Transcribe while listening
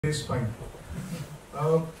is fine.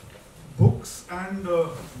 Uh, Books and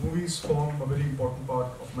movies form a very important part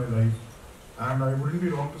of my life, and I wouldn't be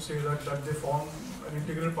wrong to say that they form an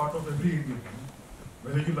integral part of every Indian.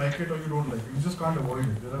 Whether you like it or you don't like it, you just can't avoid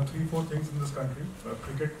it. There are 3-4 things in this country: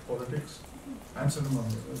 cricket, politics, and cinema.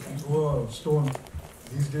 If you throw a stone,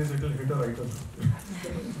 these days it will hit a writer.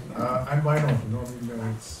 And why not?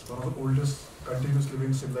 It's one of the oldest continuous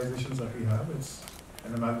living civilizations that we have. It's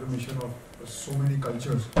an amalgamation of so many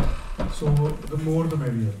cultures. So the more the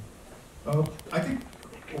merrier. I think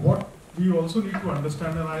what we also need to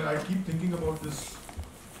understand, and I keep thinking about this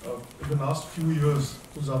in the last few years,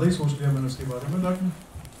 that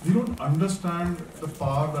we don't understand the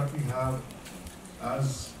power that we have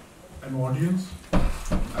as an audience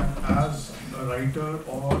and as a writer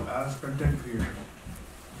or as content creator.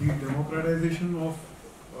 The democratization of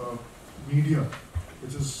media,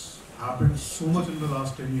 which has happened so much in the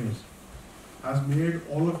last 10 years, has made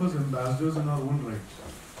all of us ambassadors in our own rights.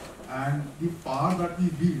 And the power that we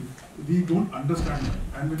wield, we don't understand that.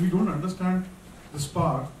 And when we don't understand this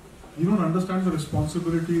power, we don't understand the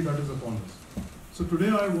responsibility that is upon us. So today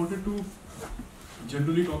I wanted to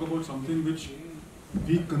generally talk about something which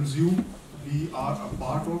we consume, we are a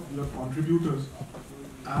part of, we are contributors,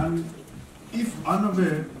 and if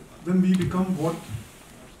unaware, then we become what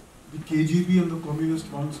the KGB and the communists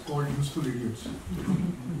once called useful idiots.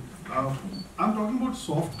 I'm talking about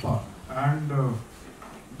soft power, and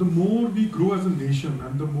the more we grow as a nation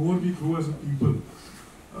and the more we grow as a people,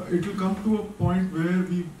 it will come to a point where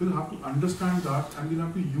we will have to understand that and we'll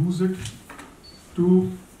have to use it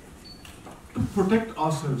to protect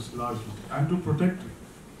ourselves largely and to protect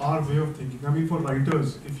our way of thinking. I mean, for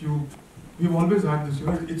writers, we've always had this,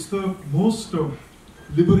 it's the most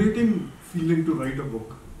liberating feeling to write a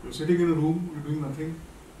book. You're sitting in a room, you're doing nothing,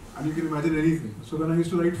 and you can imagine anything. So when I used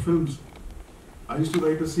to write films, I used to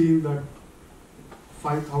write a scene that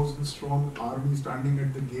 5,000 strong army standing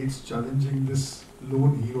at the gates challenging this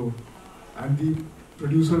lone hero, and the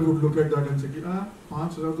producer would look at that and say,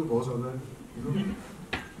 5,000 to bahut zyada hai,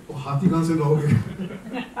 oh, hathi kahan se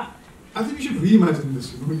laoge? I think we should reimagine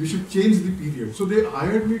this, we should change the period. So they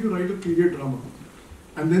hired me to write a period drama,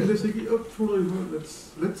 and then they say,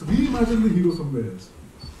 let's reimagine the hero somewhere else.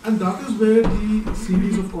 And that is where the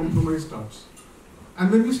series of compromise starts. And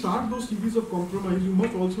when we start those series of compromise, you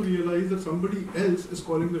must also realize that somebody else is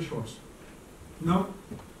calling the shots. Now,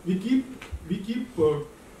 we keep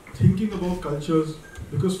thinking about cultures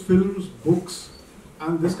because films, books,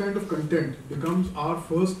 and this kind of content becomes our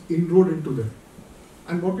first inroad into them.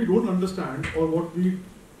 And what we don't understand, or what we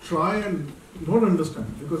try and not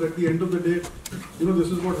understand, because at the end of the day,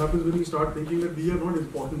 this is what happens when we start thinking that we are not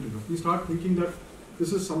important enough. We start thinking that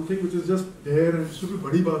this is something which is just there and it should be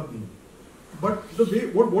badi baat nahi. But the way,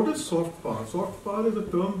 what is soft power? Soft power is a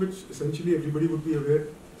term which essentially everybody would be aware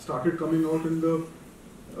started coming out in the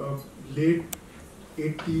late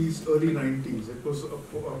 80s, early 90s. It was a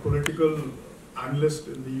political analyst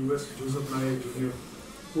in the US, Joseph Nye Jr.,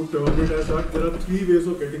 who termed it as that there are 3 ways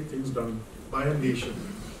of getting things done by a nation.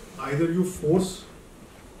 Either you force,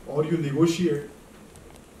 or you negotiate,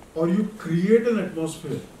 or you create an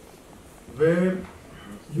atmosphere where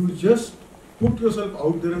you just put yourself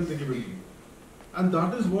out there and think it. And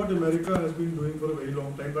that is what America has been doing for a very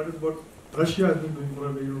long time. That is what Russia has been doing for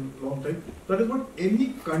a very long time. That is what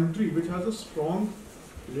any country which has a strong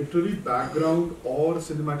literary background or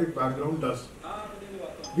cinematic background does.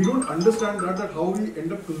 We don't understand that how we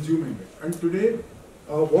end up consuming it. And today,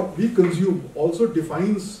 what we consume also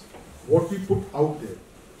defines what we put out there.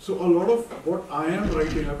 So a lot of what I am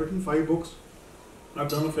writing, I've written 5 books, I've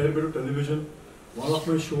done a fair bit of television. One of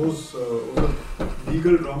my shows was a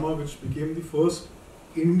legal drama which became the first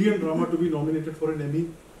Indian drama to be nominated for an Emmy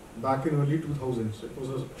back in early 2000s. It was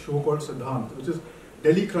a show called Siddhant, which is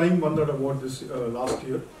Delhi Crime won that award this last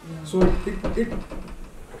year. Yeah. So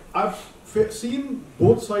I've seen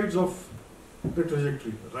both sides of the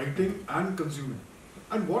trajectory, writing and consuming.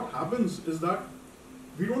 And what happens is that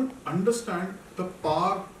we don't understand the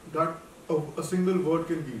power that a single word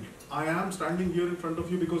can wield. I am standing here in front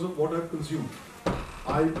of you because of what I've consumed.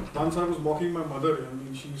 Once I was mocking my mother. I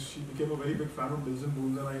mean, she became a very big fan of Mills and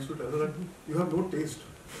Boons, and I used to tell her that you have no taste,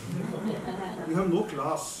 you have no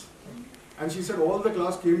class. And she said all the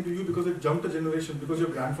class came to you because it jumped a generation, because your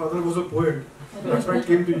grandfather was a poet. That's why it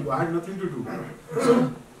came to you. I had nothing to do.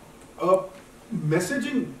 So,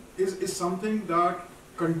 messaging is something that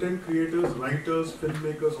content creators, writers,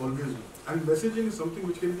 filmmakers always do. And messaging is something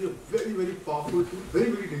which can be a very, very powerful tool, very,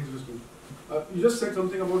 very dangerous tool. You just said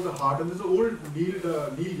something about the heart, and there's an old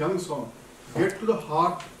Neil Young song, get to the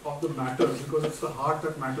heart of the matter, because it's the heart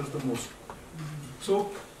that matters the most.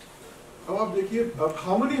 So अब आप देखिए,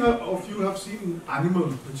 how many of you have seen Animal,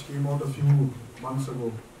 which came out a few months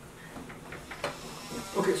ago?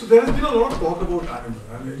 Okay, so there has been a lot of talk about Animal,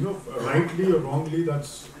 and you know, rightly or wrongly,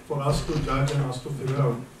 that's for us to judge and us to figure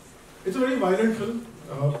out. It's a very violent film.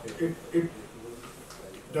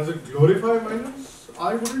 Does it glorify violence?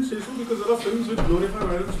 I wouldn't say so, because there are films which glorify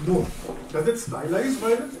violence more. Does it stylize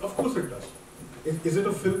violence? Of course it does. Is it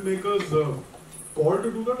a filmmaker's call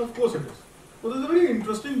to do that? Of course it is. But there's a very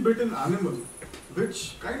interesting bit in Animal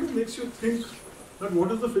which kind of makes you think that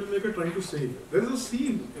what is the filmmaker trying to say? There is a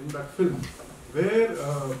scene in that film where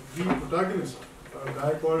the protagonist, a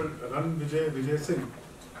guy called Vijay Singh,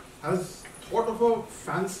 has thought of a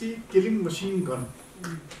fancy killing machine gun.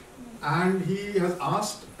 And he has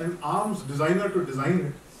asked an arms designer to design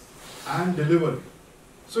it and deliver it.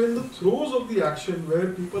 So in the throes of the action where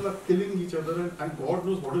people are killing each other and God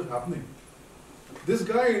knows what is happening, this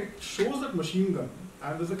guy shows that machine gun,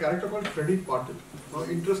 and there's a character called Freddy Patil. Now,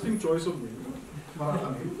 interesting choice of name,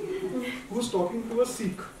 Maratha name, who's talking to a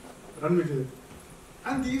Sikh, Ranvijay.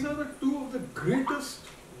 And these are the two of the greatest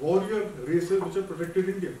warrior races which have protected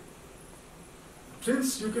India.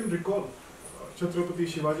 Since you can recall, Chhatrapati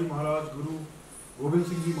Shivaji Maharaj, Guru Gobind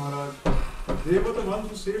Singh Ji Maharaj, they were the ones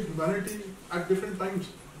who saved humanity at different times.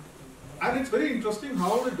 And it's very interesting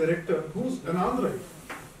how the director, who's an Andhra,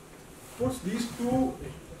 puts these two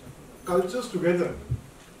cultures together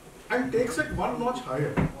and takes it one notch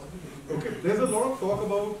higher. Okay, there's a lot of talk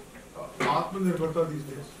about Atmanirbharta these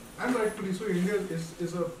days, and rightfully so. India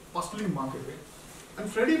is a bustling market, right?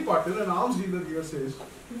 And Freddy Patil, an arms dealer here, says,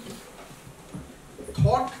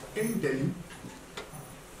 thought in Delhi,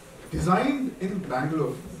 designed in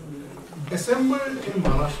Bangalore, assembled in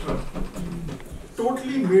Maharashtra,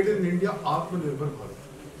 totally made in India, Atmanirbhar Bharat.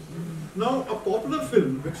 Now, a popular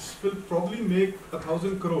film, which will probably make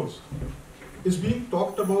 1,000 crores, is being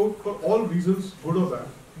talked about for all reasons, good or bad.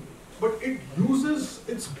 But it uses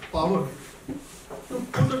its power to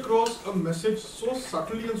put across a message so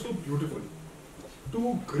subtly and so beautifully.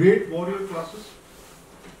 Two great warrior classes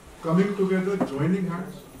coming together, joining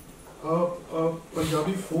hands, a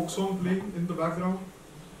Punjabi folk song playing in the background,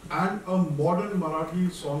 and a modern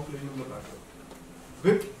Marathi song playing in the background,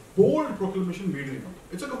 with bold proclamation made in India.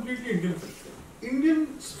 It's a completely Indian film. Indian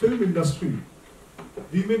film industry,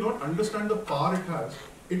 we may not understand the power it has.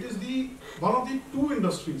 It is one of the two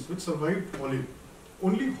industries which survived Hollywood.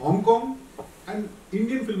 Only Hong Kong and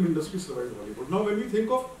Indian film industry survived Hollywood. Now, when we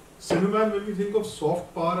think of cinema and when we think of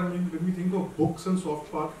soft power and when we think of books and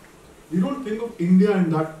soft power, we don't think of India in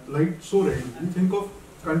that light so readily. We think of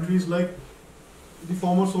countries like the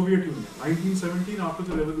former Soviet Union. 1917, after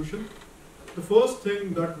the revolution, the first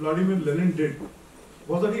thing that Vladimir Lenin did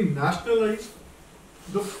was that he nationalized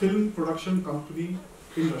the film production company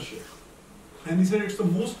in Russia. And he said it's the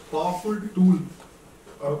most powerful tool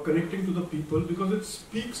connecting to the people because it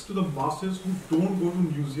speaks to the masses who don't go to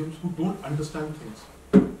museums, who don't understand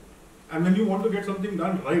things. And when you want to get something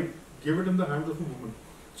done right, give it in the hands of a woman.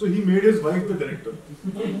 So he made his wife the director.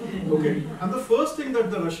 Okay. And the first thing that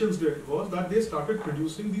the Russians did was that they started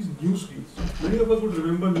producing these newsreels. Many of us would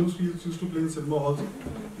remember newsreels used to play in cinema halls,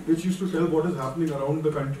 which used to tell what is happening around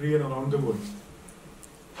the country and around the world.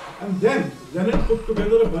 And then Lenin put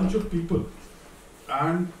together a bunch of people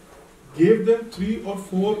and gave them 3 or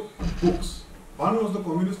 4 books. One was the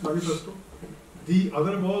Communist Manifesto, the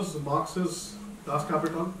other was Marx's Das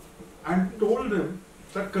Kapital, and told them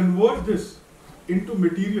that convert this into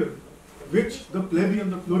material which the plebeian,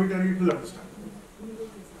 the proletariat will understand.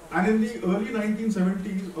 And in the early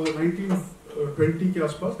 1970s or 1920 ke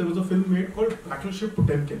aspas, there was a film made called Battleship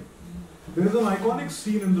Potemkin. There is an iconic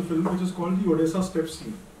scene in the film which is called the Odessa Step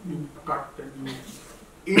scene. You cut and you...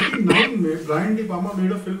 89 Brian De Palma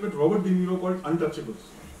made a film with Robert De Niro called Untouchables.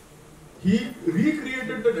 He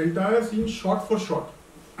recreated that entire scene shot for shot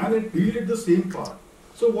and it did the same part.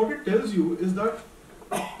 So what it tells you is that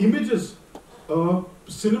images,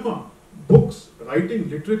 cinema, books, writing,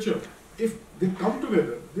 literature, if they come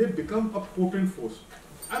together, they become a potent force.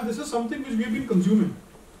 And this is something which we have been consuming.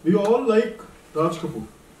 We all like Raj Kapoor.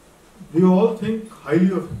 We all think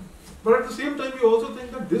highly of him. But at the same time, we also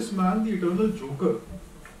think that this man, the eternal joker,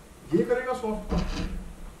 ये करेगा soft part,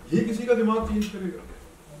 ये किसी का दिमाग change करेगा.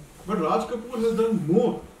 But Raj Kapoor has done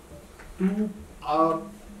more to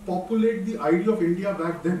populate the idea of India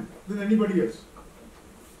back then than anybody else.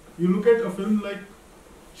 You look at a film like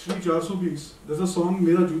Shri 420, there's a song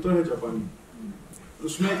मेरा जूता है जापानी.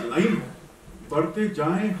 उसमें एक लाइन है, बढ़ते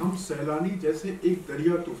जाएं हम सैलानी जैसे एक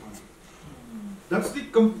दरिया तूफान. That's the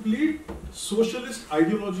complete socialist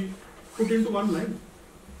ideology put into one line.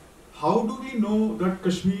 How do we know that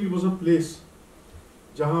Kashmir was a place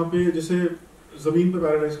जहाँ पे जैसे ज़मीन पे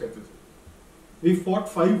पैराडाइज कहते थे. We fought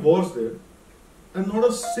 5 wars there, and not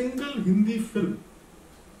a single Hindi film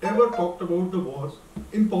ever talked about the wars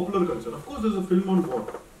in popular culture. Of course, there's a film on war.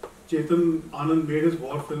 Chetan Anand made his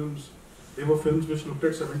war films. They were films which looked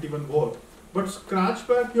at 71 war. But scratch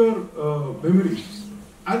back your memory,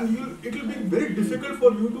 and it will be very difficult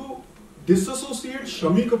for you to disassociate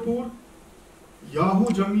Shami Kapoor, Yahoo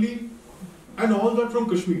Jangli, and all that from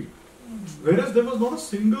Kashmir. Whereas there was not a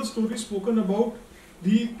single story spoken about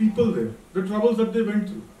the people there, the troubles that they went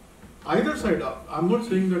through. Either side, I'm not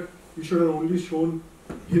saying that you should have only shown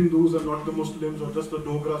Hindus and not the Muslims, or just the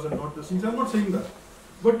Dogras and not the Sikhs. I'm not saying that.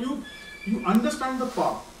 But you understand the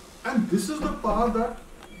power. And this is the power that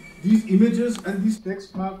these images and these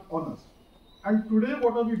texts have on us. And today,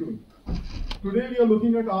 what are we doing? Today, we are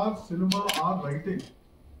looking at our cinema, our writing.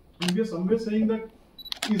 And we are somewhere saying that,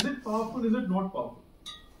 is it powerful, is it not powerful?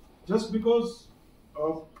 Just because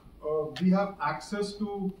we have access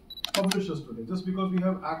to publishers today, just because we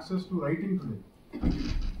have access to writing today.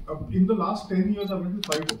 In the last 10 years, I've written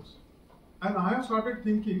 5 books. And I have started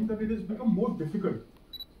thinking that it has become more difficult.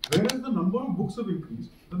 Whereas the number of books have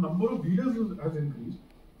increased, the number of readers has increased,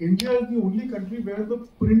 India is the only country where the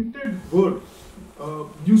printed word,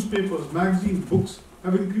 newspapers, magazines, books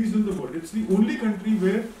have increased in the world. It's the only country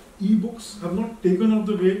where e-books have not taken off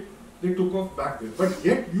the way they took off back there. But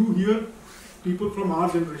yet you hear people from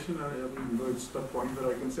our generation, it's the point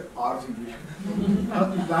where I can say our generation, are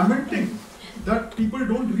lamenting that people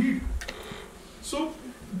don't read. So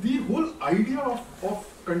the whole idea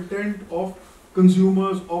of content, of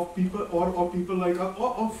consumers, of people, or people like us,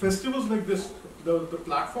 or of festivals like this, the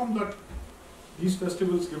platform that these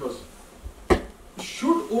festivals give us,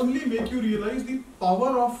 should only make you realize the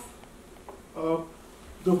power of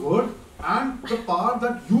the word and the power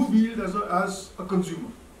that you wield as a consumer.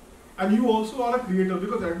 And you also are a creator,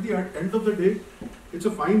 because at the end of the day, it's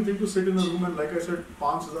a fine thing to sit in a room and, like I said,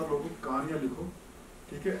 5,000 लोगों की कहानियाँ लिखो,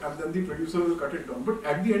 ठीक है? And then the producer will cut it down. But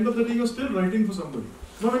at the end of the day, you're still writing for somebody.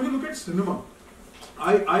 Now, when you look at cinema,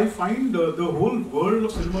 I find the whole world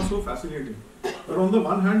of cinema so fascinating. But on the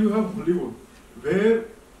one hand, you have Hollywood, where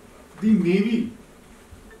the Navy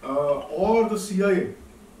or the CIA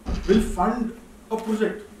will fund a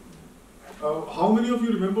project. How many of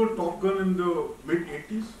you remember Top Gun in the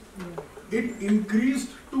mid-80s? It increased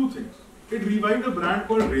 2 things. It revived a brand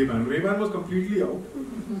called Ray-Ban. Ray-Ban was completely out.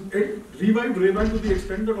 It revived Ray-Ban to the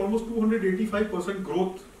extent that almost 285%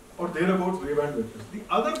 growth or thereabouts Ray-Ban witnessed. The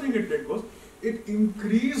other thing it did was, it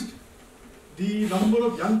increased the number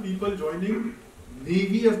of young people joining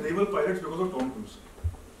Navy as naval pilots because of Tom Cruise.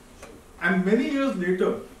 And many years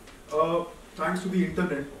later, thanks to the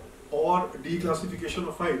internet or declassification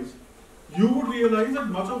of files, you would realize that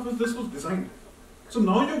much of this was designed. So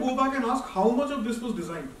now you go back and ask how much of this was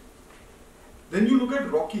designed. Then you look at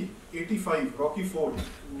Rocky 85, Rocky 4,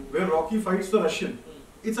 where Rocky fights the Russian.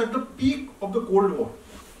 It's at the peak of the Cold War.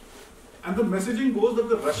 And the messaging goes that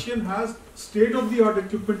the Russian has state-of-the-art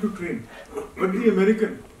equipment to train. But the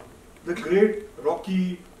American, the great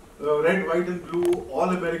Rocky, red, white and blue,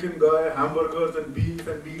 all-American guy, hamburgers and beef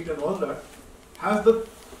and meat and all that, has the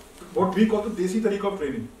what we call the Desi Tariqa of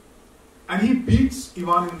training. And he beats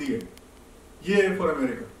Ivan in the end. Yay for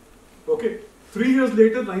America. Okay. 3 years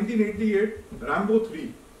later, 1988, Rambo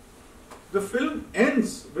 3. The film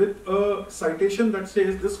ends with a citation that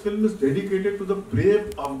says this film is dedicated to the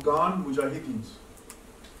brave Afghan Mujahideens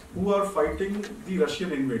who are fighting the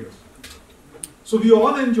Russian invaders. So we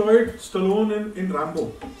all enjoyed Stallone in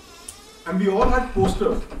Rambo, and we all had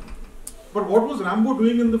posters. But what was Rambo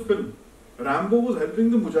doing in the film? Rambo was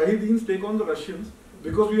helping the Mujahideens take on the Russians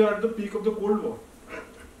because we are at the peak of the Cold War.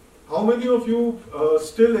 How many of you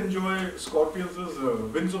still enjoy Scorpions'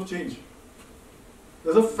 Winds of Change?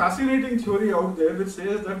 There's a fascinating theory out there which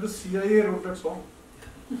says that the CIA wrote that song,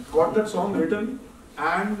 got that song written,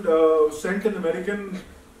 and sent an American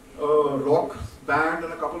rock band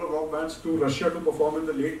and a couple of rock bands to Russia to perform in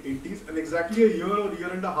the late 80s, and exactly a year or year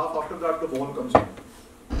and a half after that, the wall comes out.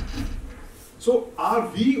 So are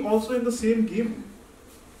we also in the same game?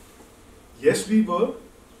 Yes, we were,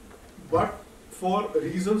 but for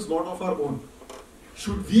reasons not of our own.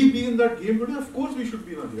 Should we be in that game today? Of course we should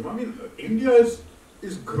be in that game. I mean, India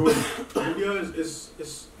is growing. India is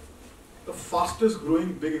the fastest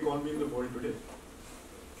growing big economy in the world today.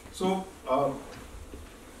 So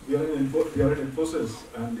we are in Infosys,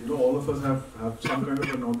 and all of us have some kind of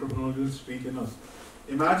an entrepreneurial streak in us.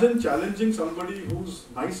 Imagine challenging somebody who's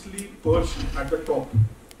nicely perched at the top.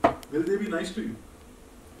 Will they be nice to you?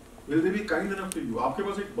 Will they be kind enough to you? आपके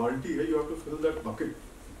पास एक बाल्टी है, you have to fill that bucket.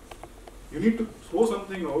 You need to throw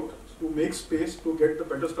something out to make space to get the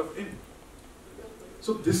better stuff in.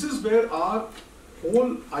 So this is where our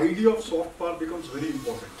whole idea of soft power becomes very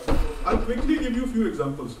important. I'll quickly give you a few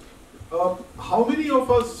examples. How many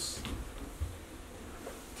of us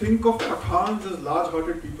think of Pathans as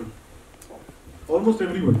large-hearted people? Almost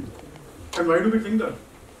everybody. And why do we think that?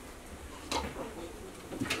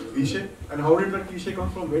 Cliche. And how did that cliche come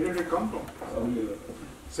from? Where did it come from?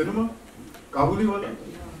 Cinema? Kabuli wala?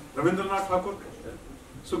 Ravindranath Tagore?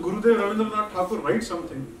 So Gurudev Ravindranath Tagore writes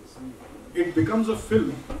something, it becomes a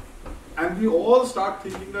film, and we all start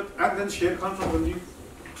thinking that, and then Sher Khan from Ranveer,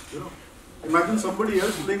 you know, imagine somebody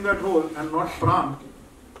else playing that role and not Pran,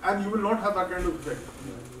 and you will not have that kind of effect.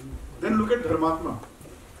 Then look at Dharmatma,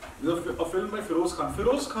 a film by Feroz Khan.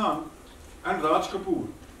 Feroz Khan and Raj Kapoor,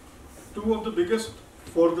 two of the biggest,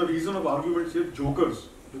 for the reason of arguments here, jokers,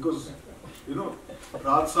 because, you know,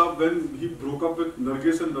 Raj Saab, when he broke up with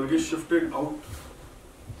Nargis and Nargis shifted out,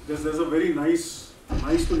 there's a very nice to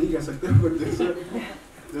nahi keh sakte, but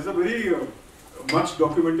there's a very much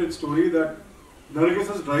documented story that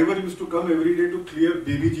Nargis's driver used to come every day to clear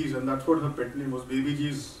Baby G's, and that's what her pet name was, Baby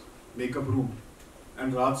G's makeup room.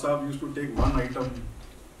 And Raj Saab used to take one item,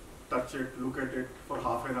 touch it, look at it for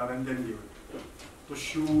half an hour and then give it. So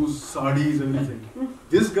shoes, sarees, everything.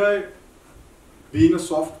 This guy, being a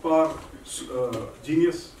soft power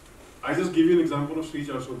genius, I just give you an example of Sri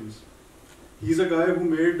Charsodis. He's a guy who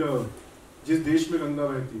made Jis Desh Mein Ganga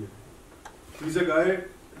Behti Hai. He's a guy,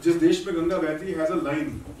 Jis Desh Mein Ganga Behti has a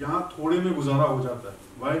line, Yahan thode mein guzara ho jata hai.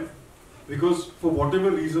 Why? Because for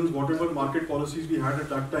whatever reasons, whatever market policies we had at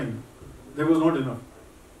that time, there was not enough.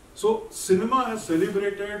 So cinema has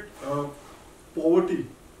celebrated poverty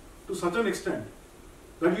to such an extent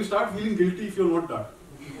that you start feeling guilty if you're not that.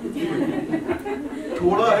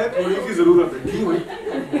 थोड़ा है, थोड़ी की जरूरत है, क्यों है?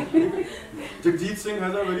 Jagjit Singh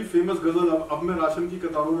has a very famous ghazal, अब मैं राशन की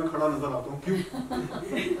कतारों में खड़ा नजर आता हूँ, क्यों?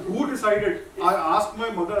 Who decided? I asked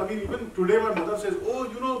my mother, I mean even today my mother says, oh,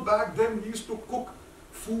 you know, back then we used to cook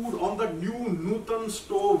food on the new Nutan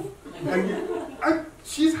stove, and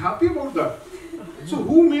she's happy about that. So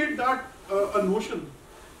who made that a notion?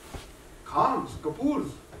 Khans,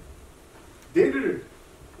 Kapoors, they did it.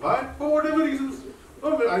 Why? For whatever reasons.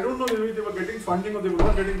 No, I don't know, maybe they were getting funding or they were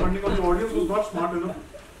not getting funding or the audience was not smart enough.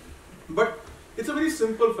 But it's a very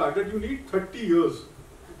simple fact that you need 30 years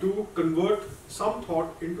to convert some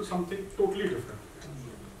thought into something totally different.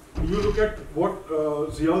 You look at what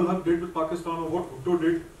Ziaul Haq did with Pakistan, or what Bhutto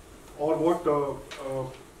did, or what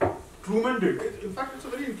Truman did. In fact, it's a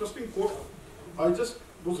very interesting quote. I just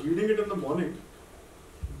was reading it in the morning.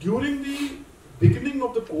 During the beginning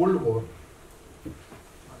of the Cold War,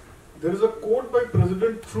 there is a quote by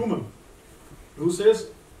President Truman who says,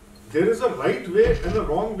 there is a right way and a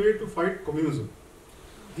wrong way to fight communism.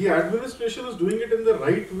 The administration is doing it in the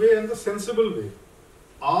right way and the sensible way.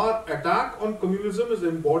 Our attack on communism is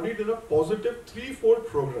embodied in a positive threefold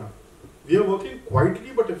program. We are working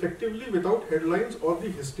quietly but effectively without headlines or the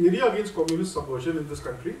hysteria against communist subversion in this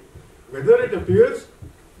country. Whether it appears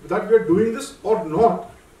that we are doing this or not,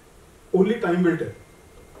 only time will tell.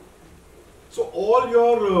 So all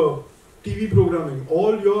your TV programming,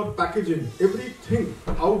 all your packaging, everything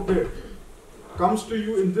out there comes to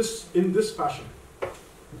you in this fashion.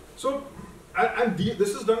 So, this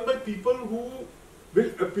is done by people who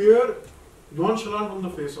will appear nonchalant on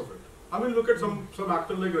the face of it. I mean, look at some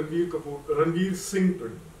actor like Ranveer Singh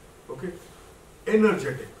today, okay?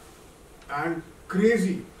 Energetic and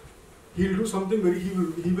crazy. He'll do something he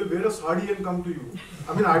will wear a sari and come to you.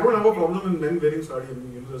 I mean, I don't have a problem in men wearing sari. I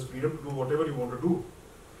mean, there's freedom to do whatever you want to do.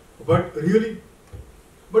 But really,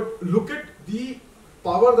 look at the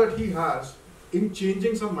power that he has in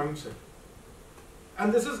changing some mindset.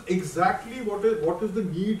 And this is exactly what is the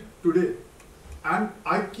need today. And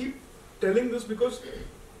I keep telling this because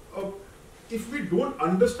if we don't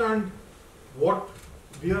understand what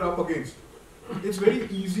we are up against, it's very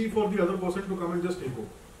easy for the other person to come and just take over.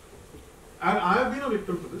 And I have been a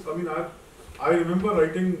victim to this. I mean, I remember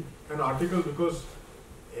writing an article because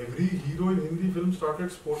every hero in Hindi film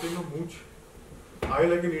started sporting a mooch. I,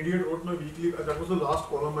 like an idiot, wrote my weekly, that was the last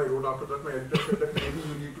column I wrote. After that, my editor said that maybe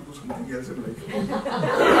you need to do something else in life.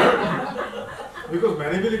 Because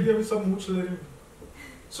मैंने भी लिख दिया some mooch ले रहे हैं.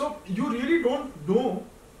 So you really don't know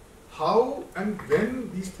how and when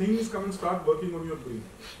these things come and start working on your brain.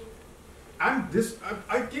 And this,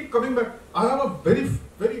 I keep coming back. I have a very,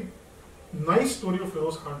 very nice story of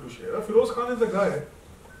Feroz Khan to share. Feroz Khan is a guy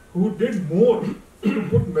who did more to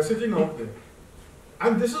put messaging out there.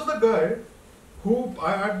 And this is the guy who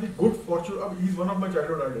I had the good fortune, he's one of my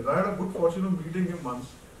childhood idols. I had a good fortune of meeting him once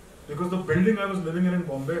because the building I was living in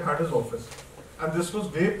Bombay had his office. and this was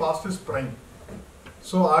way past his prime.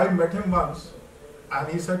 So I met him once, and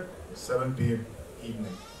he said, 7 p.m.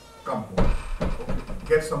 evening, come home, okay,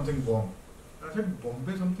 get something warm. I said,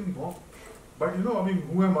 Bombay something warm? But you know, I mean,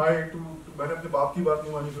 who am I to मैंने अपने बाप की बात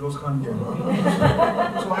नहीं मानी फिरोज खान की.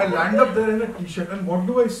 So I land up there in a t-shirt, and what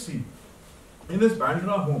do I see? In his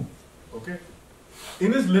Bandra home, okay,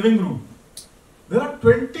 in his living room, there are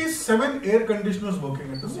 27 air conditioners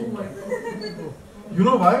working at the same time. You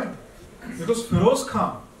know why? Because Feroz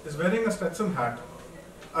Khan is wearing a Stetson hat,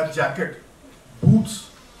 a jacket, boots,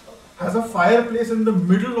 has a fireplace in the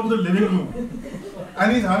middle of the living room,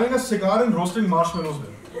 and he's having a cigar and roasting marshmallows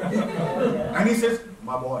there. And he says,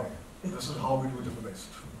 my boy, this is how we do it in the West.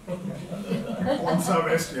 Konsa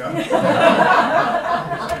West, yeah?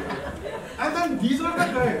 And then these are the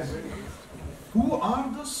guys who are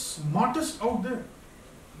the smartest out there.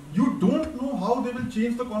 You don't know how they will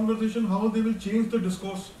change the conversation, how they will change the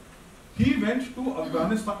discourse. He went to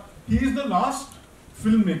Afghanistan. He is the last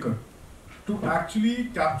filmmaker to actually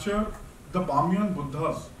capture the Bamiyan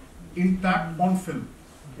Buddhas intact on film.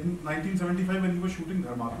 In 1975, when he was shooting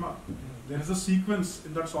Dharmatma, there is a sequence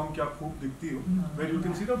in that song Kya Khoop Dikhti Ho, where you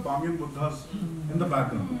can see the Bamiyan Buddhas in the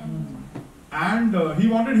background. And he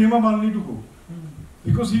wanted Hema Malini to go,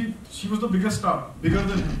 because she was the biggest star, bigger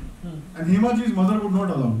than him. And Hema ji's mother would not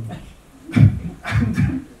allow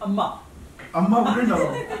him. Amma wouldn't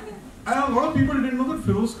allow him. And a lot of people didn't know that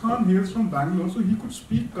Feroz Khan hails from Bangalore, so he could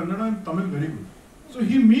speak Kannada and Tamil very good. So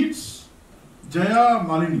he meets Jaya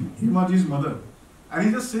Malini, Hema ji's mother, and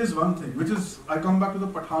he just says one thing, which is, I come back to the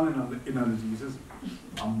Pathan analogy. He says,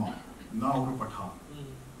 Amma, now to Pathan.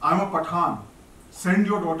 I'm a Pathan. Send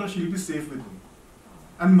your daughter, she'll be safe with me.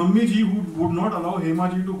 And Mummy ji, who would not allow Hema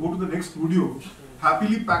ji to go to the next studio,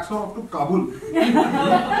 happily packs her off to Kabul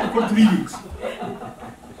for 3 weeks.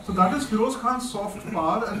 So that is Feroz Khan's soft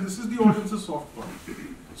power, and this is the audience's soft power.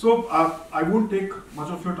 So I won't take much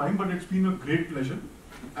of your time, but it's been a great pleasure.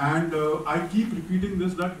 And I keep repeating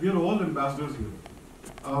this, that we are all ambassadors here.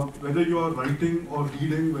 Whether you are writing or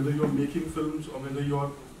reading, whether you are making films or whether you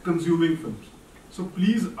are consuming films. So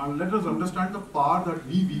please let us understand the power that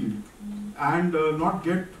we wield and not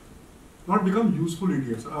become useful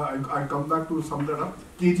idiots. I come back to sum that up.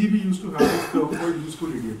 KGB used to have this term called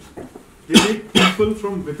useful idiots. They take people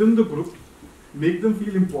from within the group, make them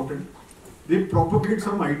feel important, they propagate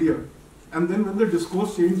some idea, and then when the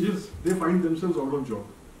discourse changes, they find themselves out of job.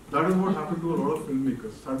 That is what happened to a lot of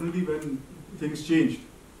filmmakers. Suddenly when things changed,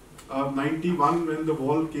 91 when the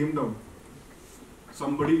wall came down,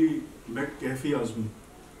 somebody met Kaifi Azmi.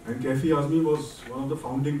 And Kaifi Azmi was one of the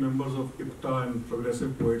founding members of IPTA and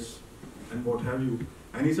Progressive Poets and what have you.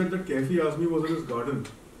 And he said that Kaifi Azmi was in his garden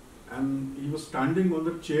and he was standing on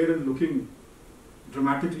the chair and looking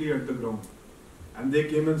dramatically at the ground. And they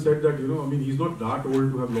came and said that, he's not that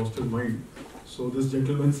old to have lost his mind. So this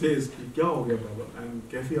gentleman says, "Kya ho gaya Baba?" And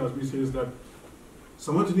Kaifi Azmi says that,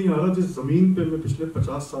 समझ नहीं आ रहा जिस जमीन पे मैं पिछले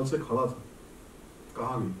 50 साल से खड़ा था,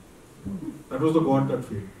 कहाँ गई? That was the God that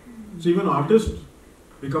failed. So even artists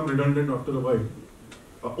become redundant after a while.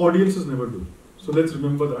 Audiences never do. So let's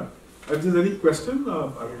remember that. If there's any question,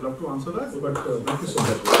 I would love to answer that. But thank you so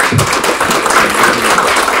much.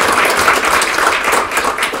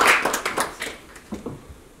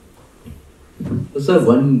 Sir,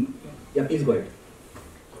 yeah, please go ahead.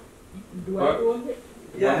 Do I go on it?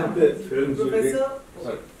 Yeah, Professor.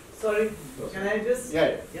 Sorry, can I just?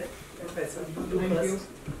 Yeah. Professor, thank you.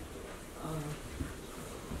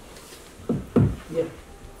 Yeah.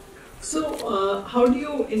 So, how do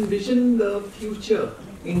you envision the future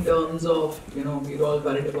in terms of, we're all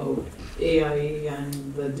worried about AI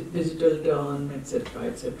and the digital turn,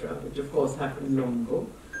 etc., which of course happened long ago.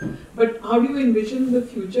 But how do you envision the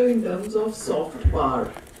future in terms of soft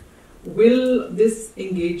power? Will this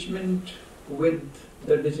engagement with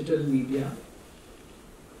the digital media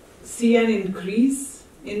see an increase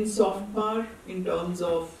in soft power in terms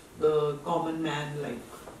of the common man like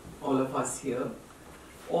all of us here?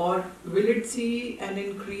 Or will it see an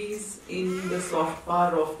increase in the soft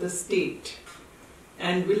power of the state?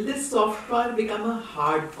 And will this soft power become a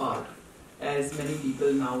hard power, as many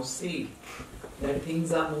people now say, that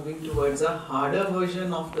things are moving towards a harder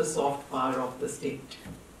version of the soft power of the state?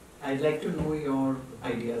 I'd like to know your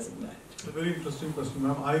ideas on that. A very interesting question,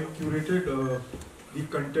 ma'am. I curated the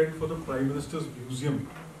content for the Prime Minister's Museum,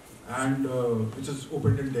 and which is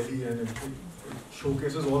opened in Delhi, and it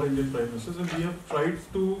showcases all Indian Prime Ministers. And we have tried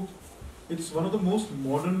to, it's one of the most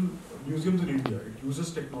modern museums in India. It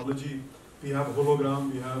uses technology. We have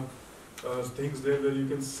hologram, we have things there where you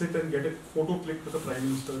can sit and get a photo click with the Prime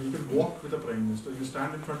Minister. You can walk with the Prime Minister. You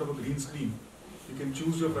stand in front of a green screen. You can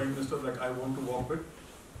choose your Prime Minister, like I want to walk with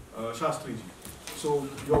Shastri ji. So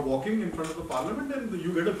you're walking in front of the parliament and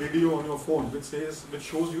you get a video on your phone which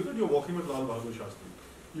shows you that you're walking with Lal Bahadur Shastri.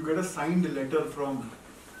 You get a signed letter from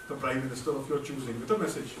the Prime Minister of your choosing with a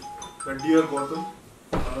message that, dear Gautam,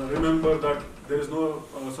 remember that there is no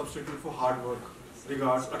substitute for hard work.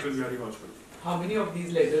 Regards, Atal Bihari Vajpayee. How many of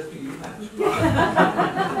these letters do you have?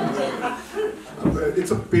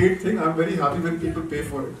 It's a paid thing. I'm very happy when people pay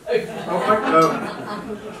for it.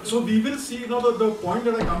 So we will see. Now the point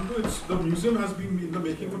that I come to, the museum has been in the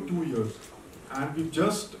making for 2 years, and we've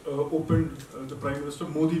just opened the Prime Minister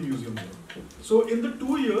Modi Museum. So in the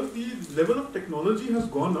 2 years, the level of technology has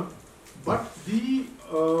gone up, but the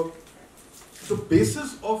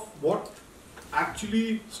basis of what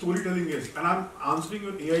actually storytelling is, and I'm answering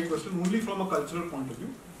your AI question only from a cultural point of view,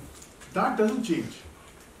 that doesn't change.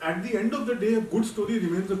 At the end of the day, a good story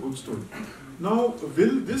remains a good story. Now,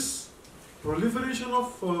 will this proliferation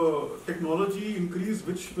of technology increase,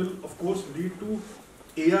 which will of course lead to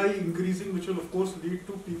AI increasing, which will of course lead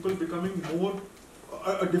to people becoming more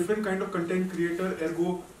a different kind of content creator,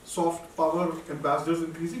 ergo soft power ambassadors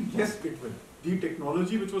increasing? Yes, it will. The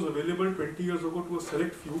technology which was available 20 years ago to a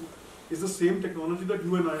select few is the same technology that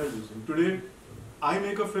you and I are using. Today, I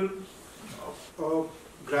make a film, a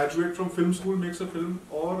graduate from film school makes a film,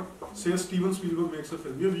 or say Steven Spielberg makes a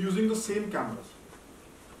film. We are using the same cameras.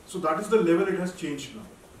 So that is the level it has changed now.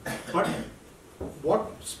 But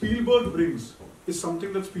what Spielberg brings is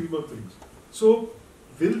something that Spielberg brings. So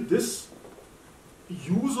will this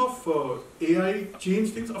use of AI change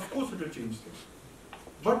things? Of course it will change things.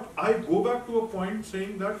 But I go back to a point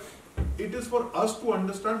saying that it is for us to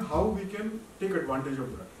understand how we can take advantage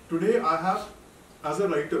of that. Today I have, as a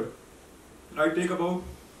writer, I take about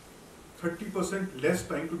 30% less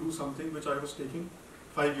time to do something which I was taking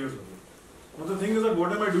 5 years ago. Now the thing is that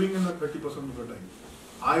what am I doing in that 30% of the time?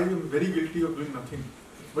 I am very guilty of doing nothing.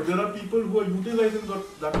 But there are people who are utilizing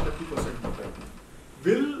that 30% of the time.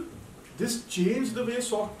 Will this change the way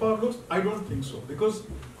soft power looks? I don't think so. Because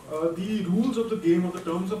the rules of the game or the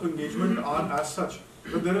terms of engagement are as such.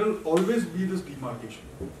 But there will always be this demarcation.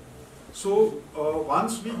 So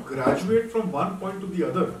once we graduate from one point to the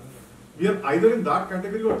other, we are either in that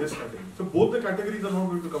category or this category. So both the categories are not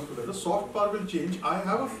going to come together. Soft power will change. I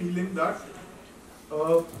have a feeling that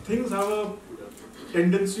things have a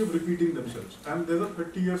tendency of repeating themselves. And there's a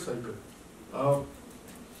 30-year cycle.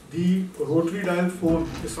 The rotary dial phone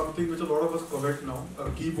is something which a lot of us covet now.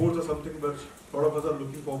 Keyboards are something which a lot of us are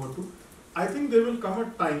looking forward to. I think there will come a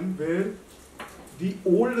time where the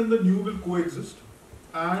old and the new will coexist,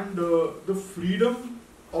 and the freedom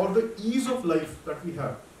or the ease of life that we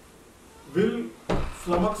have will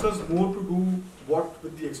flummox us more to do what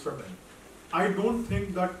with the extra time. I don't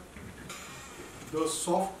think that the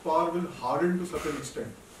soft power will harden to such an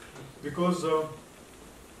extent, because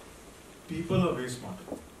people are way smarter.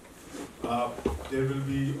 There will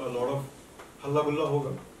be a lot of halla gulla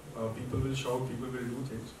hoga. People will shout, people will do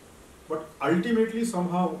things. But ultimately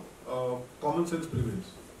somehow common sense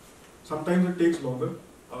prevails. Sometimes it takes longer,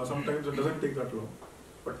 sometimes it doesn't take that long.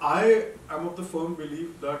 But I am of the firm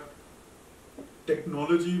belief that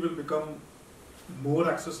technology will become more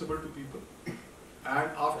accessible to people.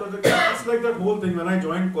 And after the, it's like that whole thing, when I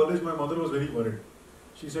joined college, my mother was very worried.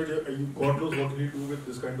 She said, God knows what will you do with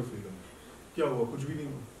this kind of freedom. Kya hua? Kuch bhi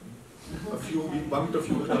nahi hua. We bunked a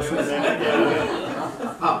few classes.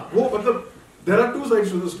 There are two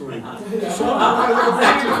sides to the story. So,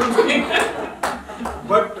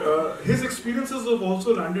 but his experiences have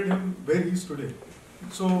also landed him where he is today.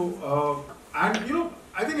 So, and you know,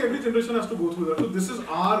 I think every generation has to go through that. So this is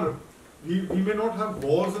our, we may not have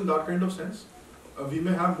wars in that kind of sense. We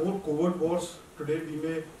may have more covert wars today. We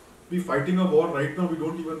may be fighting a war right now. We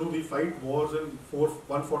don't even know. We fight wars in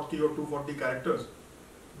 140 or 240 characters.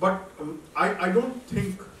 But I don't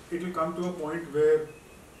think it will come to a point where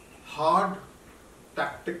hard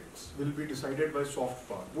tactics will be decided by soft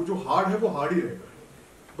power. वो जो hard है वो hard ही रहेगा.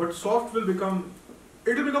 But soft will become,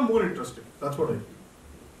 it will become more interesting. That's what I feel.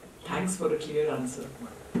 Thanks for a clear answer.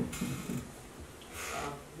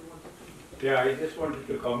 Yeah, I just wanted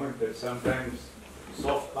to comment that sometimes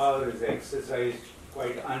soft power is exercised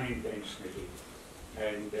quite unintentionally.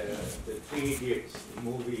 And the Three Idiots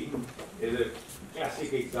movie is a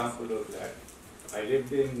classic example of that. I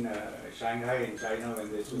lived in Shanghai in China when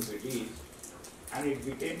this was released, and it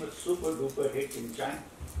became a super duper hit in China.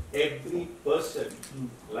 Every person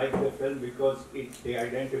liked the film because they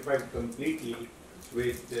identified completely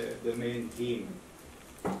with the main theme.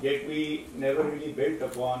 Yet we never really built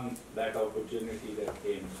upon that opportunity that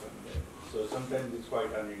came from there. So sometimes it's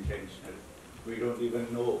quite unintentional. We don't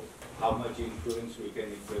even know how much influence we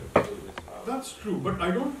can exert through this power. That's true, but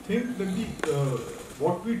I don't think that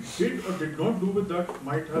what we did or did not do with that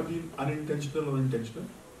might have been unintentional or intentional.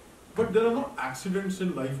 But there are no accidents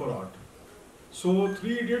in life or art. So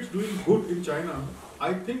Three Idiots doing good in China,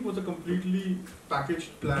 I think, was a completely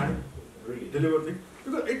packaged, planned, delivered thing.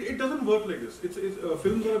 Because it doesn't work like this.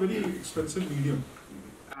 Films are a very expensive medium.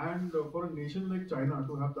 And for a nation like China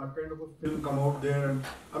to have that kind of a film come out there, and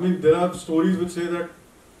I mean, there are stories which say that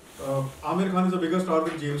Amir Khan is a bigger star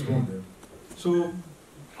than James Bond there. So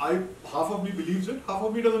half of me believes it, half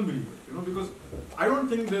of me doesn't believe it. Because I don't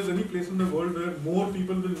think there's any place in the world where more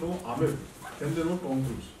people will know Amir than they know Tom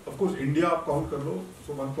Cruise. Of course, India count kar lo,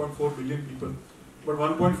 so 1.4 billion people. But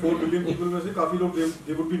 1.4 billion people में से काफी लोग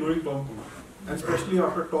they would be knowing Tom Cruise. And especially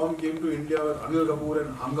after Tom came to India with Anil Kapoor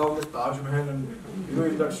and hung out with Taj Mahal and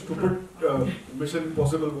in that stupid Mission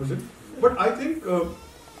Impossible version. But I think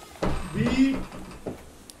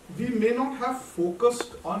we may not have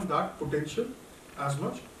focused on that potential as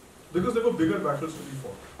much because there were bigger battles to be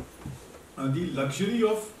fought. The luxury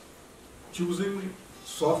of choosing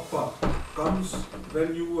soft power comes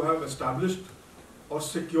when you have established or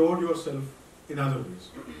secured yourself in other ways.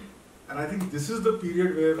 And I think this is the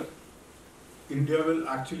period where India will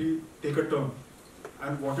actually take a turn,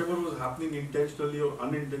 and whatever was happening intentionally or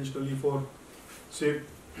unintentionally for, say,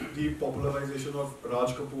 the popularization of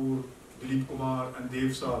Raj Kapoor, Dilip Kumar and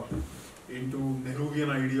Dev Saab into Nehruvian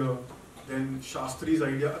idea, then Shastri's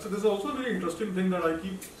idea. So this is also a very interesting thing that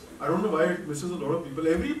I don't know why it misses a lot of people.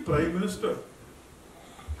 Every Prime Minister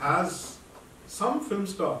has some film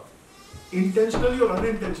star, intentionally or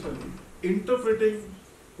unintentionally, interpreting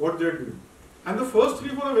what they're doing. And the first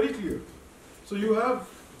three are very clear. So you have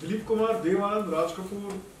Dilip Kumar, Dev Anand, Raj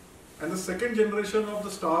Kapoor, and the second generation of the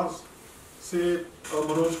stars, say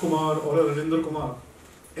Manoj Kumar or a Rajinder Kumar,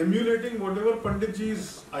 emulating whatever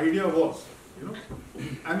Panditji's idea was,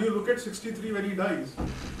 And you look at 63 when he dies,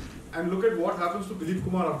 and look at what happens to Dilip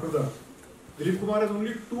Kumar after that. Dilip Kumar has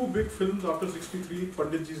only 2 big films after 63,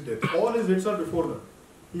 Panditji's death. All his hits are before that.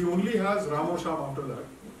 He only has Ram Aur Sham after that.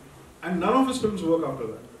 And none of his films work after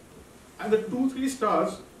that. And the 2-3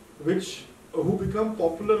 stars who become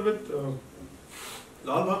popular with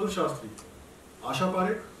Lal Bahadur Shastri, Asha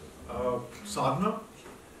Parekh, Sadhna,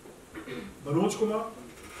 Manoj Kumar,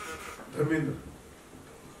 Dharmendra.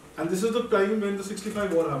 And this is the time when the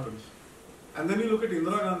 65 war happens. And then you look at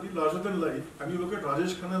Indira Gandhi, larger than life, and you look at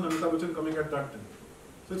Rajesh Khanna and Amitabh Bachchan coming at that time.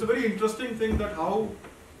 So it's a very interesting thing that how,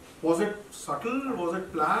 was it subtle, was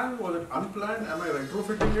it planned, was it unplanned, am I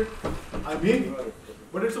retrofitting it? I mean,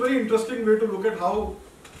 but it's a very interesting way to look at how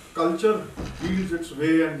culture wields its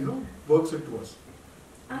way and works it to us.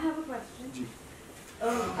 I have a question.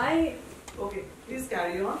 Okay, please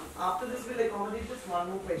carry on. After this, we'll accommodate just one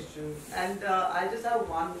more question. And I just have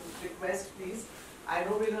one request, please. I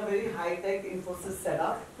know we're in a very high-tech Infosys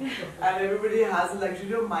setup, and everybody has a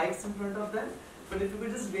luxury of mics in front of them. But if you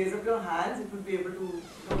could just raise up your hands, it would be able to,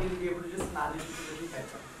 we'll be able to just manage it a little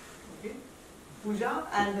better. Okay? Pooja,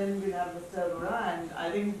 and then we'll have Mr. Arora, and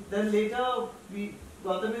I think then later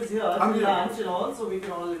Gautam is here to lunch and all, so we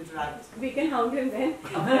can all interact. We can hound him then.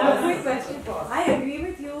 Quick question. I agree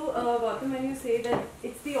with you, Gautam, when you say that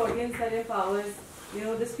it's the audience that empowers,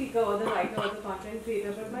 the speaker or the writer or the content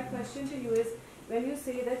creator. But my question to you is, when you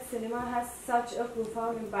say that cinema has such a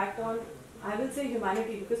profound impact on, I will say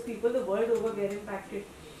humanity, because people the world over get impacted,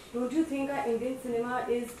 don't you think our Indian cinema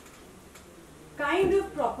is kind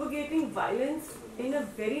of propagating violence in a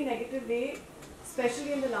very negative way,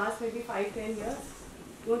 especially in the last maybe 5-10 years?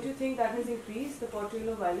 Don't you think that has increased the portrayal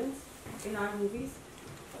of violence in our movies?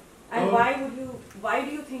 And why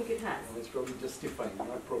do you think it has? It's probably justifying,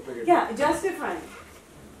 not propagating. Yeah, justifying.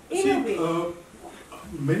 In a way.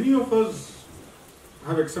 Many of us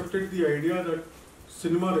have accepted the idea that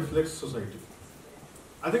cinema reflects society.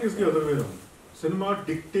 I think it's the other way around. Cinema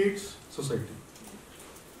dictates society.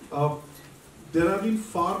 There have been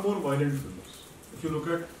far more violent films. If you look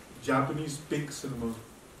at Japanese pink cinema,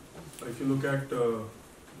 if you look at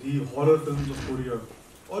the horror films of Korea,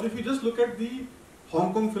 or if you just look at the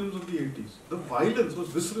Hong Kong films of the 80s, the violence was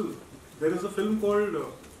visceral. There is a film called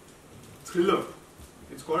Thriller.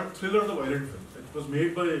 It's called Thriller, the violent film. It was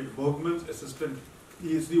made by Bergman's assistant.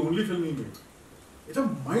 It's the only film he made. It's a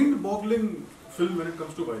mind-boggling film when it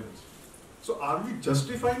comes to violence. So are we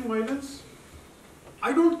justifying violence?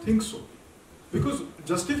 I don't think so. Because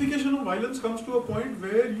justification of violence comes to a point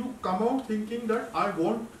where you come out thinking that I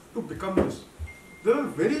want to become this. There are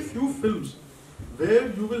very few films where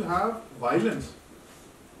you will have violence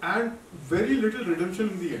and very little redemption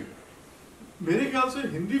in the end. मेरे ख्याल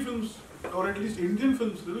से Hindi films, or at least Indian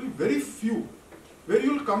films, there will be very few where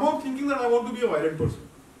you'll come out thinking that I want to be a violent person.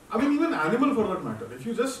 I mean, even Animal for that matter. If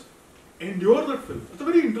you just endure that film, it's a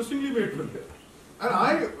very interestingly made film.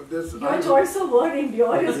 And Your choice of word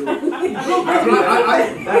endure is funny.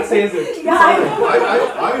 That says it. Yeah,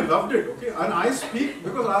 I I loved it, okay? And I speak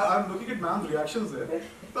because I'm looking at man's reactions there.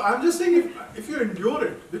 So I'm just saying if you endure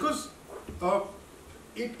it, because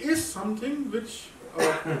it is something which,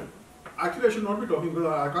 actually I should not be talking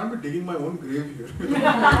because I can't be digging my own grave here.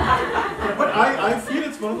 But I feel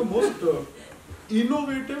it's one of the most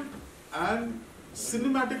innovative and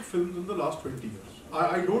cinematic films in the last 20 years.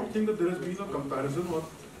 I don't think that there has been a comparison. Or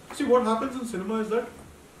see, what happens in cinema is that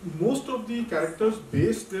most of the characters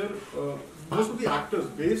base their, most of the actors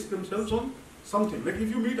base themselves on something. Like if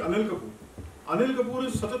you meet Anil Kapoor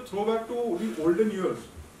is such a throwback to the olden years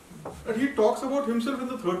that he talks about himself in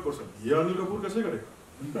the third person. Ye Anil Kapoor kaise karega?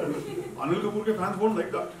 Anil Kapoor ke fans won't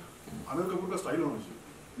like that. Anil Kapoor ka style hona chahiye.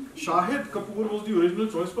 Shahid Kapoor was the original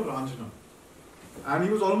choice for Ranjana. And he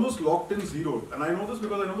was almost locked in zeroed. And I know this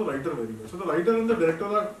because I know the writer very well. So the writer and the director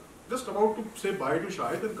are just about to say bye to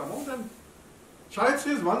Shahid and come out, and Shahid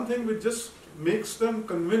says one thing which just makes them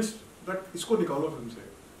convinced that isko nikalo film se.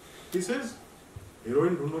 He says,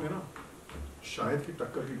 heroine ढूंढोगे ना, Shahid की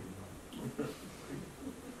टक्कर ही ढूंढो. So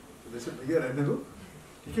they said, भैया रहने दो,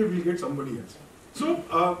 ठीक है, we'll get somebody else. So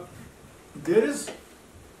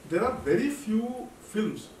there are very few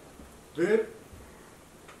films where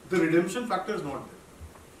the redemption factor is not there.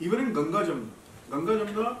 Even in Ganga Jamna,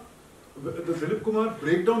 the Dilip Kumar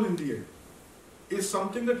breakdown in the end is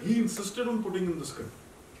something that he insisted on putting in the script.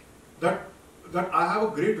 That I have a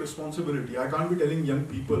great responsibility. I can't be telling young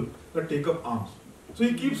people that take up arms. So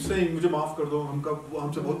he keeps saying, "Mujhe maaf kar do,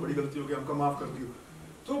 हमसे बहुत बड़ी गलती हो गई, हमका माफ कर दियो."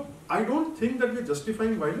 So I don't think that we're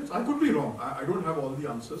justifying violence. I could be wrong. I don't have all the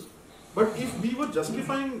answers. But if we were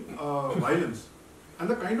justifying violence, and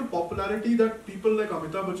the kind of popularity that people like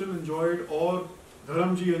Amitabh Bachchan enjoyed, or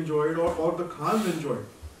Dharamji enjoyed, or the Khans enjoyed,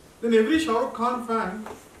 then every Shah Rukh Khan fan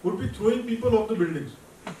would be throwing people off the buildings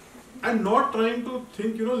and not trying to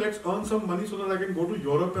think, let's earn some money so that I can go to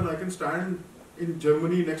Europe and I can stand in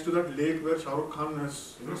Germany next to that lake where Shah Rukh Khan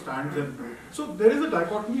has, stands in. So there is a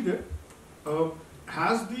dichotomy there. I'm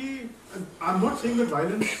not saying that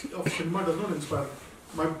violence of cinema does not inspire.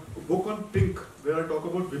 My book on Pink, where I talk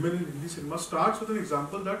about women in Hindi cinema, starts with an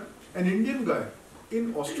example that an Indian guy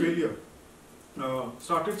in Australia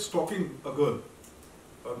started stalking a girl,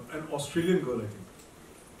 an Australian girl, I think.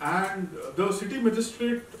 And the city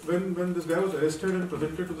magistrate, when this guy was arrested and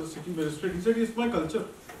presented to the city magistrate, he said, "It's my culture.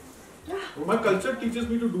 My culture teaches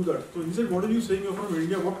me to do that." So he said, "What are you saying? You're from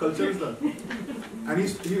India. What culture is that?" And he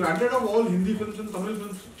ranted off all Hindi films and Tamil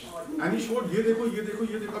films. And he showed, ye dekho.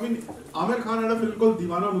 I mean, Amir Khan had a film called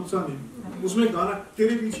Deewana Mujhse Nahi. उसमें गाना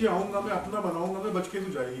तेरे पीछे आऊँगा मैं अपना बनाऊँगा मैं बच के तू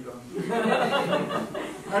जाएगी कहाँ.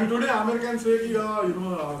 And today Amir can say कि I mean,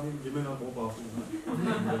 women are more powerful.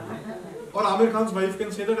 Or Amir Khan's wife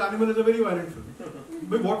can say that Animal is a very violent film.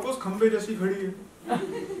 But what was Khambe जैसी खड़ी है?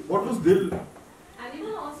 What was Dil?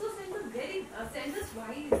 Animal also sends us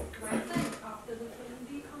wildlife after the film.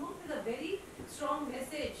 We come up with a very strong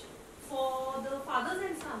message for the fathers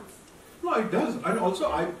and sons. No, it does. And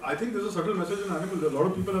also, I think there's a subtle message in Animal. A lot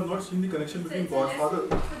of people have not seen the connection between Godfather.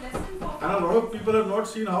 And a lot of people have not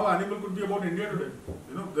seen how Animal could be about India today.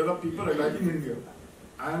 There are people attacking India.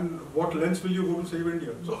 And what lens will you go to save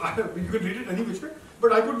India? So you can read it any which way.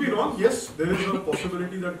 But I could be wrong. Yes, there is a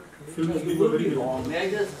possibility that films will go very wrong. May I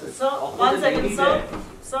just... Sir, 1 second.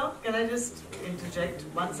 Sir, can I just interject?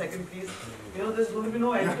 1 second, please. There's going to be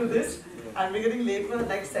no end to this. And we're getting late for the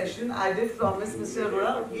next session. I did promise Mr.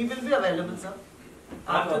 Arora, he will be available, sir.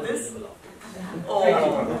 After this. Oh.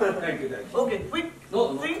 Thank you. Okay, quick.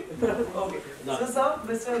 Thing. Okay. So, sir,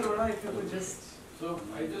 Mr. Arora, if you could just... So,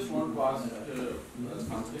 I just want to ask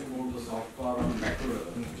something about the soft power on macro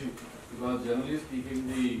level. Because generally speaking,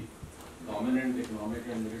 the dominant economic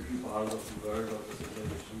and military powers of the world or the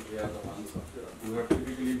civilization, they are the ones who have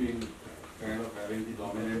typically been kind of having the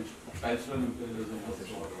dominant cultural imperialism of the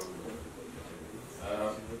world.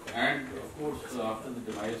 And of course, after the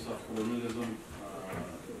demise of colonialism,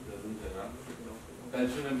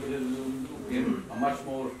 cultural imperialism became a much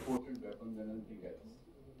more potent weapon than anything else.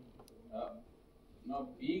 Now,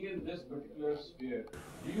 being in this particular sphere,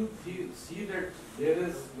 do you see that there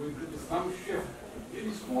is going to be some shift,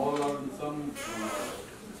 very small or in some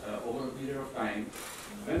over a period of time,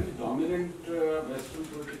 when the dominant Western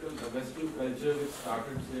culture which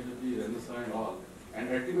started, say, with the Renaissance and all, and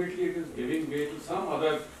ultimately it is giving way to some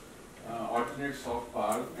other alternate soft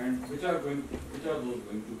power, and which are those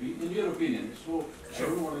going to be, in your opinion? So, I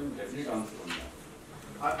don't want a definite answer on that.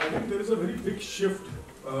 I think there is a very big shift.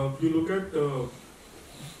 You look at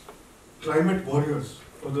climate warriors,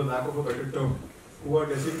 for the lack of a better term, who are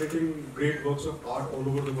desecrating great works of art all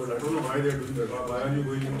over the world. I don't know why they are doing that. Why are you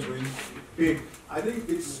going and throwing paint? I think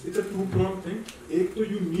it's a two-pronged thing. Ek to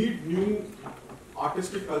you need new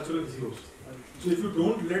artistic cultural heroes. So if you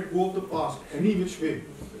don't let go of the past any which way,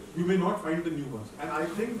 you may not find the new ones. And I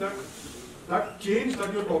think that change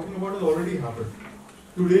that you're talking about has already happened.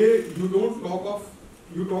 Today, you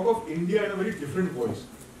talk of India in a very different voice.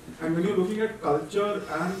 And when you're looking at culture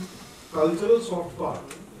and cultural soft power,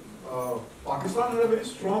 Pakistan had a very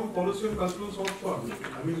strong policy on cultural soft power.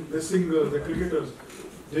 I mean, the singers, the cricketers,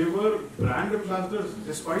 they were brand ambassadors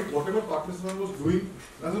despite whatever Pakistan was doing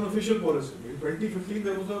as an official policy. In 2015,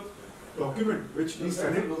 there was a document which the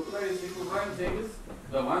Senate. What I'm saying is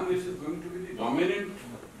the one which is going to be the dominant.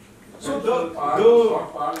 So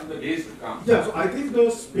soft power in the days to come. Yeah, so I think the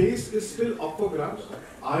space is still up for grabs.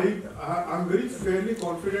 I'm very fairly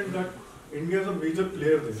confident that India is a major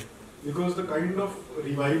player there, because the kind of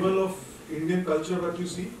revival of Indian culture that you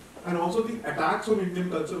see, and also the attacks on Indian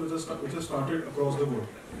culture which has started across the world.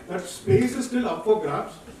 That space is still up for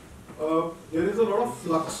grabs. There is a lot of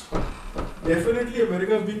flux. Definitely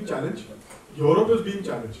America is being challenged. Europe is being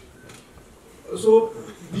challenged. So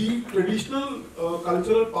the traditional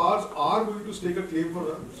cultural powers are going to stake a claim for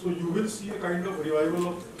them. So you will see a kind of revival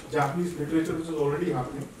of Japanese literature which is already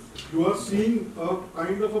happening. You are seeing a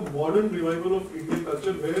kind of a modern revival of Indian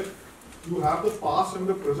culture where you have the past and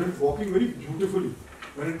the present walking very beautifully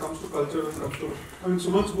when it comes to culture and comes to. I mean,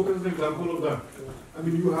 Suman's book is an example of that. I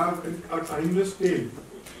mean, you have a timeless tale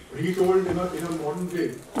retold in a modern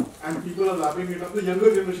day, and people are lapping it up. The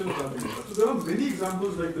younger generation is lapping it up. So there are many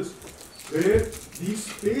examples like this where the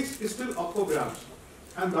space is still up for grabs,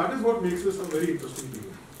 and that is what makes this a very interesting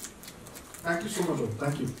period. Thank you so much.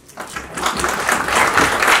 Thank you.